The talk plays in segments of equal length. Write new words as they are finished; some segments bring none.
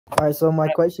All right, so my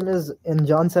question is, in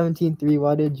John 17:3,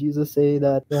 why did Jesus say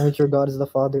that the only true God is the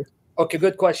Father? Okay,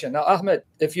 good question. Now, Ahmed,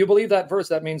 if you believe that verse,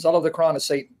 that means all of the Quran is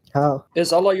Satan. How?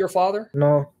 Is Allah your father?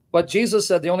 No. But Jesus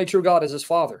said the only true God is his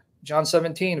Father. John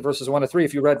 17, verses 1 to 3,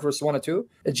 if you read verse 1 and 2.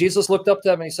 And Jesus looked up to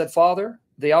him and he said, Father,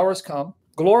 the hour has come.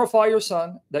 Glorify your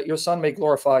Son, that your Son may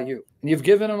glorify you. And you've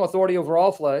given him authority over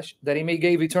all flesh, that he may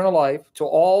give eternal life to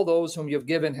all those whom you've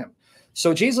given him.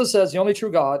 So Jesus says the only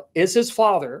true God is his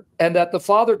Father, and that the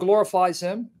Father glorifies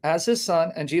him as his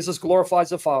Son, and Jesus glorifies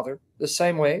the Father the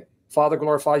same way Father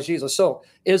glorifies Jesus. So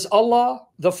is Allah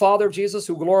the Father of Jesus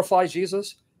who glorifies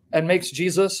Jesus and makes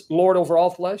Jesus Lord over all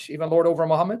flesh, even Lord over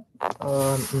Muhammad?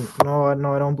 No,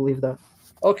 I don't believe that.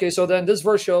 Okay, so then this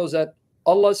verse shows that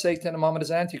Allah is Satan and Muhammad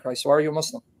is Antichrist. So are you a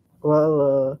Muslim?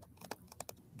 Well,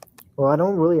 I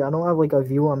don't have like a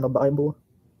view on the Bible.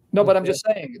 No, but I'm just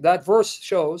saying that verse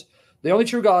shows the only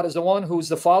true God is the one who's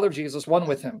the Father of Jesus, one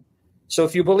with him. So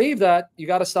if you believe that, you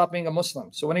got to stop being a Muslim.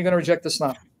 So when are you going to reject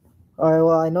Islam? All right,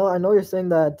 well, I know you're saying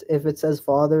that if it says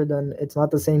Father, then it's not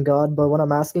the same God. But what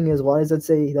I'm asking is, why does it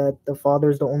say that the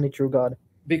Father is the only true God?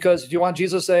 Because do you want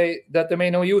Jesus to say that they may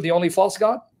know you, the only false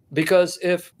God? Because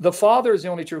if the Father is the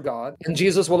only true God, and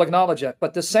Jesus will acknowledge that.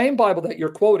 But the same Bible that you're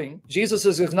quoting, Jesus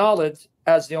is acknowledged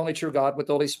as the only true God with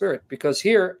the Holy Spirit. Because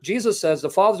here, Jesus says the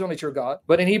Father is the only true God.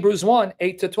 But in Hebrews 1,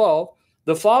 8 to 12,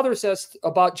 the Father says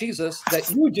about Jesus that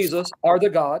you, Jesus, are the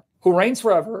God who reigns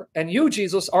forever, and you,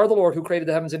 Jesus, are the Lord who created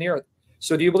the heavens and the earth.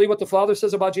 So do you believe what the Father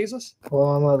says about Jesus?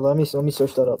 Well, let me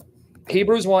search that up.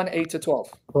 Hebrews 1, 8 to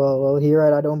 12. Well,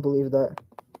 here I don't believe that.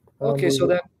 Okay, so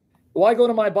then why go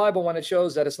to my Bible when it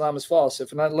shows that Islam is false,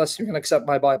 unless you can accept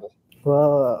my Bible?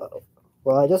 Well,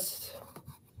 I just...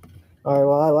 All right,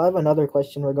 well, I have another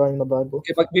question regarding the Bible.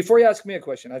 Okay, but before you ask me a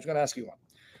question, I was going to ask you one.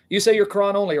 You say you're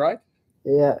Quran only, right?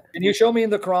 Yeah. Can you show me in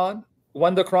the Quran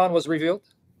when the Quran was revealed?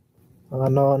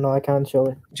 No, I can't show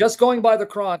it. Just going by the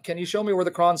Quran, can you show me where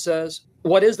the Quran says,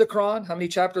 what is the Quran? How many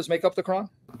chapters make up the Quran?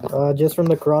 Just from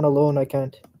the Quran alone, I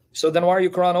can't. So then why are you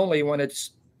Quran only when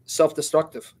it's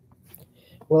self-destructive?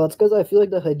 Well, it's because I feel like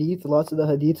the Hadith, lots of the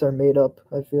Hadiths are made up,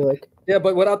 I feel like. Yeah,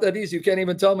 but without the Hadith, you can't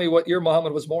even tell me what year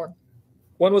Muhammad was born.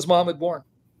 When was Muhammad born?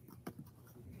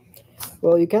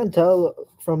 Well, you can't tell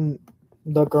from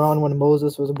the Quran when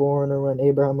Moses was born or when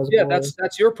Abraham was born. Yeah,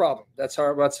 that's your problem.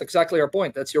 That's exactly our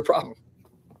point. That's your problem.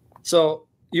 So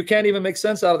you can't even make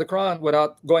sense out of the Quran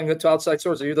without going to outside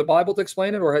sources, either the Bible to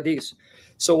explain it or Hadith.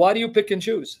 So why do you pick and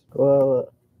choose? Well,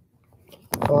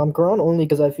 I'm Quran only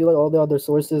because I feel like all the other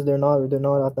sources they're not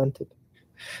authentic.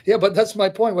 Yeah, but that's my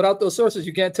point. Without those sources,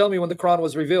 you can't tell me when the Quran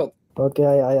was revealed. Okay,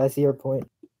 I see your point.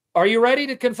 Are you ready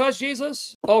to confess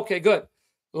Jesus? Okay, good.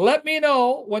 Let me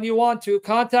know when you want to.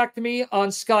 Contact me on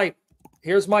Skype.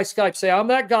 Here's my Skype. Say, I'm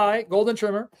that guy, Golden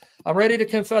Trimmer. I'm ready to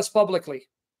confess publicly.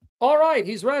 All right,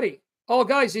 he's ready. Oh,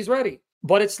 guys, he's ready.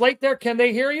 But it's late there. Can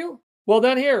they hear you? Well,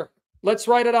 then here, let's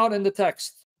write it out in the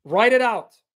text. Write it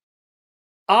out.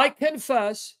 I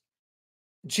confess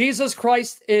Jesus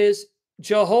Christ is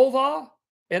Jehovah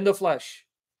in the flesh.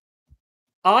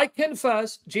 I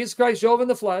confess Jesus Christ, Jehovah in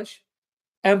the flesh,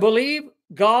 and believe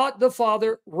God the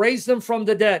Father raised him from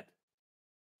the dead.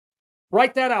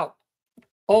 Write that out.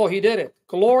 Oh, he did it.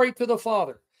 Glory to the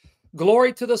Father.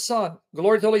 Glory to the Son.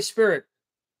 Glory to the Holy Spirit.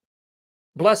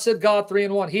 Blessed God, 3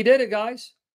 in 1. He did it,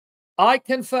 guys. I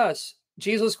confess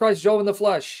Jesus Christ, Jehovah in the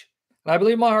flesh. And I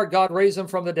believe in my heart God raised him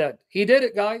from the dead. He did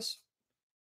it, guys.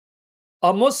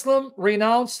 A Muslim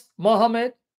renounced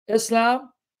Muhammad, Islam,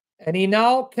 and he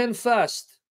now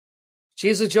confessed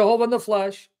Jesus, Jehovah in the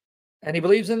flesh, and he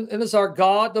believes in his heart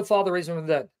God the Father raised him from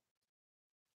the dead.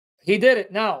 He did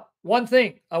it. Now, one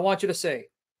thing I want you to say.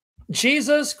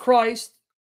 Jesus Christ,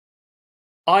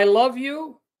 I love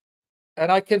you,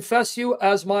 and I confess you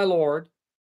as my Lord.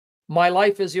 My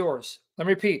life is yours. Let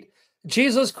me repeat.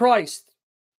 Jesus Christ,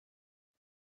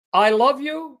 I love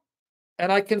you,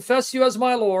 and I confess you as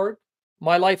my Lord.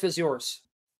 My life is yours.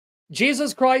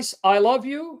 Jesus Christ, I love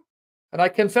you, and I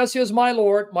confess you as my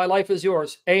Lord. My life is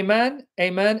yours. Amen,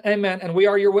 amen, amen. And we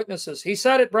are your witnesses. He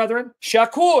said it, brethren.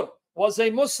 Shakur was a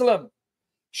Muslim.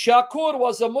 Shakur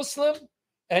was a Muslim,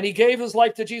 and he gave his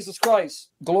life to Jesus Christ.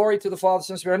 Glory to the Father,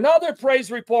 Son, and Spirit. Another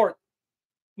praise report.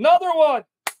 Another one.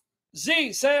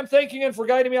 Z, say I'm thanking him for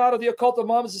guiding me out of the occult of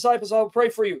Muhammad's disciples. I will pray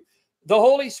for you. The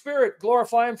Holy Spirit,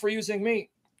 glorify him for using me.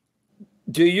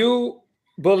 Do you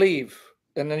believe,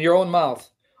 and in your own mouth,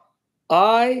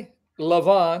 I,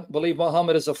 Lavan, believe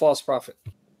Muhammad is a false prophet?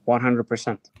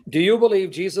 100%. Do you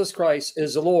believe Jesus Christ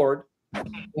is the Lord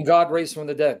and God raised from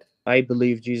the dead? I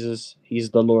believe Jesus, he's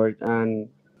the Lord, and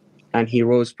he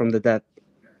rose from the dead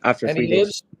after 3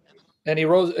 days. And he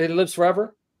lives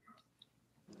forever?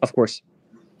 Of course.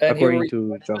 And he will according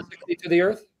to return John. physically to the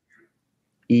earth?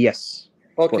 Yes,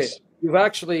 of Okay, course. you've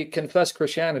actually confessed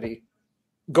Christianity.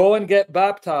 Go and get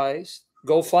baptized.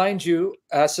 Go find you,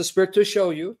 ask the Spirit to show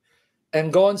you,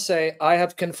 and go and say, I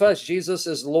have confessed Jesus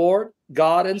is Lord,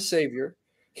 God, and Savior.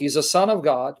 He's a Son of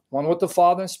God, one with the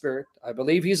Father and Spirit. I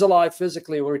believe he's alive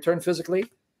physically, will return physically.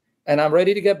 And I'm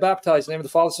ready to get baptized in the name of the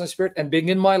Father, Son, and Spirit, and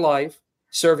begin my life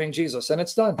serving Jesus. And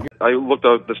it's done. I looked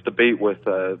at this debate with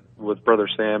Brother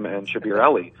Sam and Shabir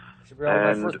Ali.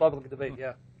 My first public debate,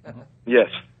 yeah. Yes,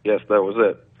 that was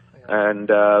it. And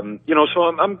so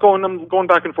I'm going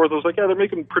back and forth. I was like, yeah, they're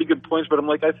making pretty good points, but I'm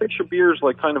like, I think Shabir's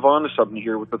like kind of onto something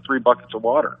here with the 3 buckets of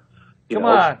water. Come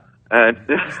on. And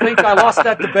You think I lost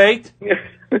that debate?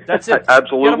 That's it.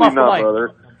 Absolutely not,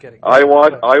 brother. I'm kidding.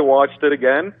 I watched it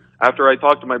again after I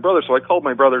talked to my brother. So I called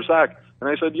my brother Zach and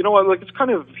I said, you know what, like it's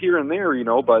kind of here and there,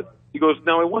 but he goes,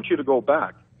 now I want you to go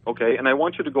back, okay? And I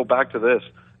want you to go back to this,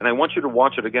 and I want you to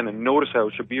watch it again and notice how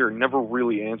Shabir never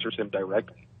really answers him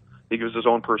directly. He gives his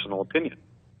own personal opinion.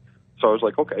 So I was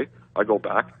like, okay. I go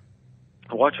back.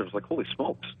 I watch it. I was like, holy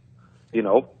smokes. He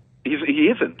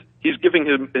isn't. He's giving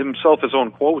himself his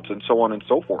own quotes and so on and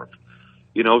so forth.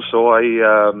 So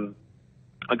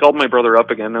I called my brother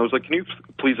up again. And I was like, can you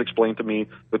please explain to me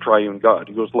the triune God?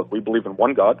 He goes, look, we believe in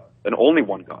one God and only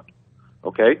one God.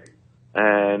 Okay?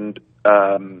 And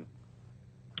so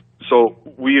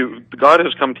God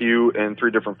has come to you in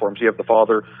 3 different forms. You have the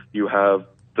Father, you have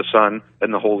the Son,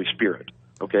 and the Holy Spirit.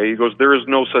 Okay? He goes, there is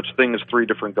no such thing as 3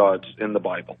 different gods in the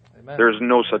Bible. Amen. There is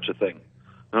no such a thing.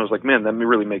 And I was like, man, that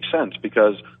really makes sense,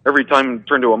 because every time I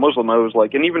turned to a Muslim, I was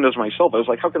like, and even as myself, I was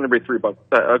like, how can there be 3 buckets?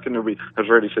 How can there be? I was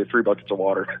ready to say 3 buckets of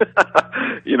water.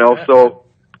 So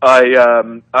I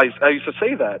used to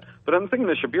say that, but I'm thinking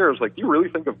to Shabir, I was like, do you really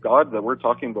think of God, that we're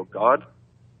talking about God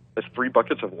as 3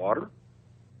 buckets of water?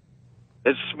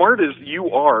 As smart as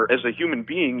you are as a human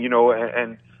being,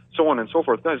 and so on and so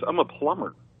forth. Guys, I'm a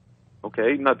plumber,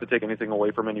 okay? Not to take anything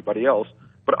away from anybody else,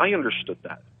 but I understood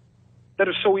that. That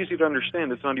is so easy to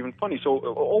understand. It's not even funny. So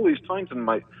all these times in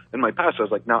my past, I was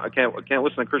like, no, I can't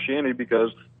listen to Christianity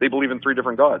because they believe in 3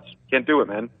 different gods. Can't do it,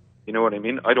 man. You know what I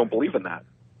mean? I don't believe in that.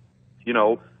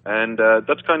 And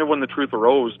that's kind of when the truth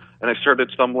arose, and I started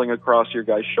stumbling across your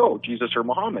guys' show, Jesus or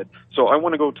Muhammad. So I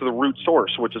want to go to the root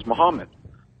source, which is Muhammad.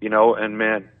 And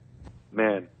man,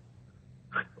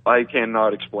 I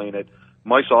cannot explain it.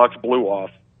 My socks blew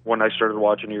off when I started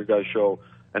watching your guys' show,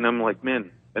 and I'm like,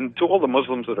 man, and to all the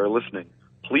Muslims that are listening,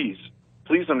 please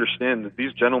understand that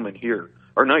these gentlemen here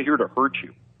are not here to hurt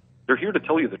you. They're here to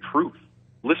tell you the truth.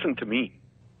 Listen to me.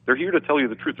 They're here to tell you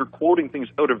the truth. They're quoting things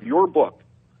out of your book,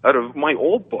 out of my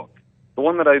old book, the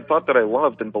one that I thought that I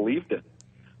loved and believed in,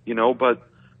 but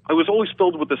I was always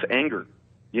filled with this anger,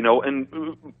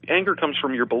 and anger comes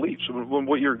from your beliefs,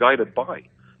 what you're guided by,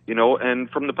 and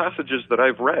from the passages that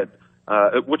I've read,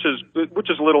 which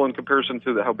is little in comparison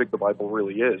to how big the Bible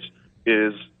really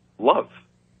is love.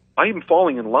 I am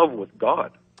falling in love with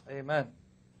God. Amen.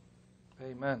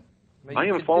 Amen. I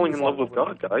am falling in love with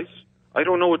God, guys. I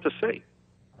don't know what to say.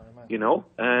 Amen.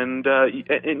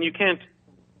 And you can't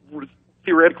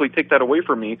theoretically take that away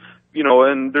from me,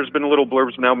 and there's been little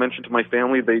blurbs now mentioned to my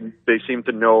family. They seem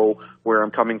to know where I'm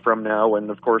coming from now,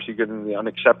 and of course you get in the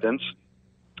unacceptance.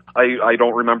 I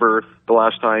don't remember the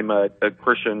last time a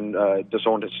Christian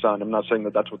disowned his son. I'm not saying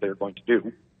that that's what they're going to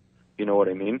do. You know what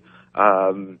I mean?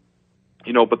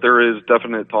 But there is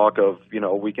definite talk of,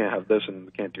 we can't have this and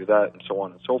we can't do that and so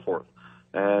on and so forth.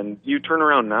 And you turn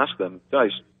around and ask them,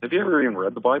 guys, have you ever even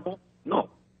read the Bible? No.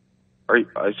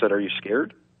 I said, are you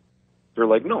scared? They're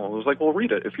like, no. I was like, well,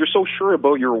 read it. If you're so sure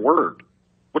about your word,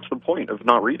 what's the point of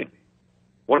not reading?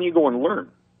 Why don't you go and learn?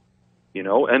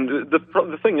 And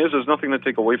the thing is, there's nothing to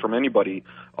take away from anybody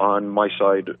on my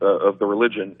side of the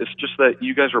religion. It's just that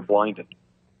you guys are blinded,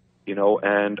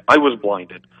 and I was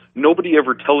blinded. Nobody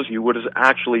ever tells you what is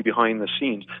actually behind the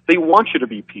scenes. They want you to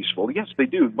be peaceful. Yes, they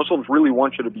do. Muslims really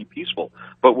want you to be peaceful.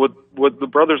 But what the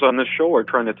brothers on this show are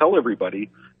trying to tell everybody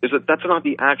is that that's not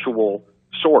the actual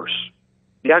source.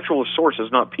 The actual source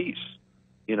is not peace,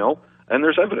 and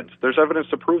there's evidence. There's evidence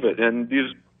to prove it, and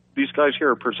these guys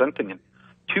here are presenting it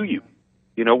to you,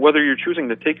 whether you're choosing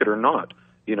to take it or not.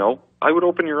 I would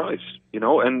open your eyes,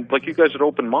 and like you guys would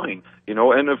open mine,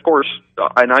 and of course,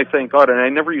 and I thank God, and I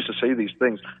never used to say these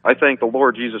things, I thank the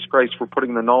Lord Jesus Christ for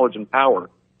putting the knowledge and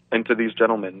power into these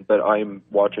gentlemen that I'm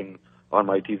watching on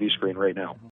my TV screen right now.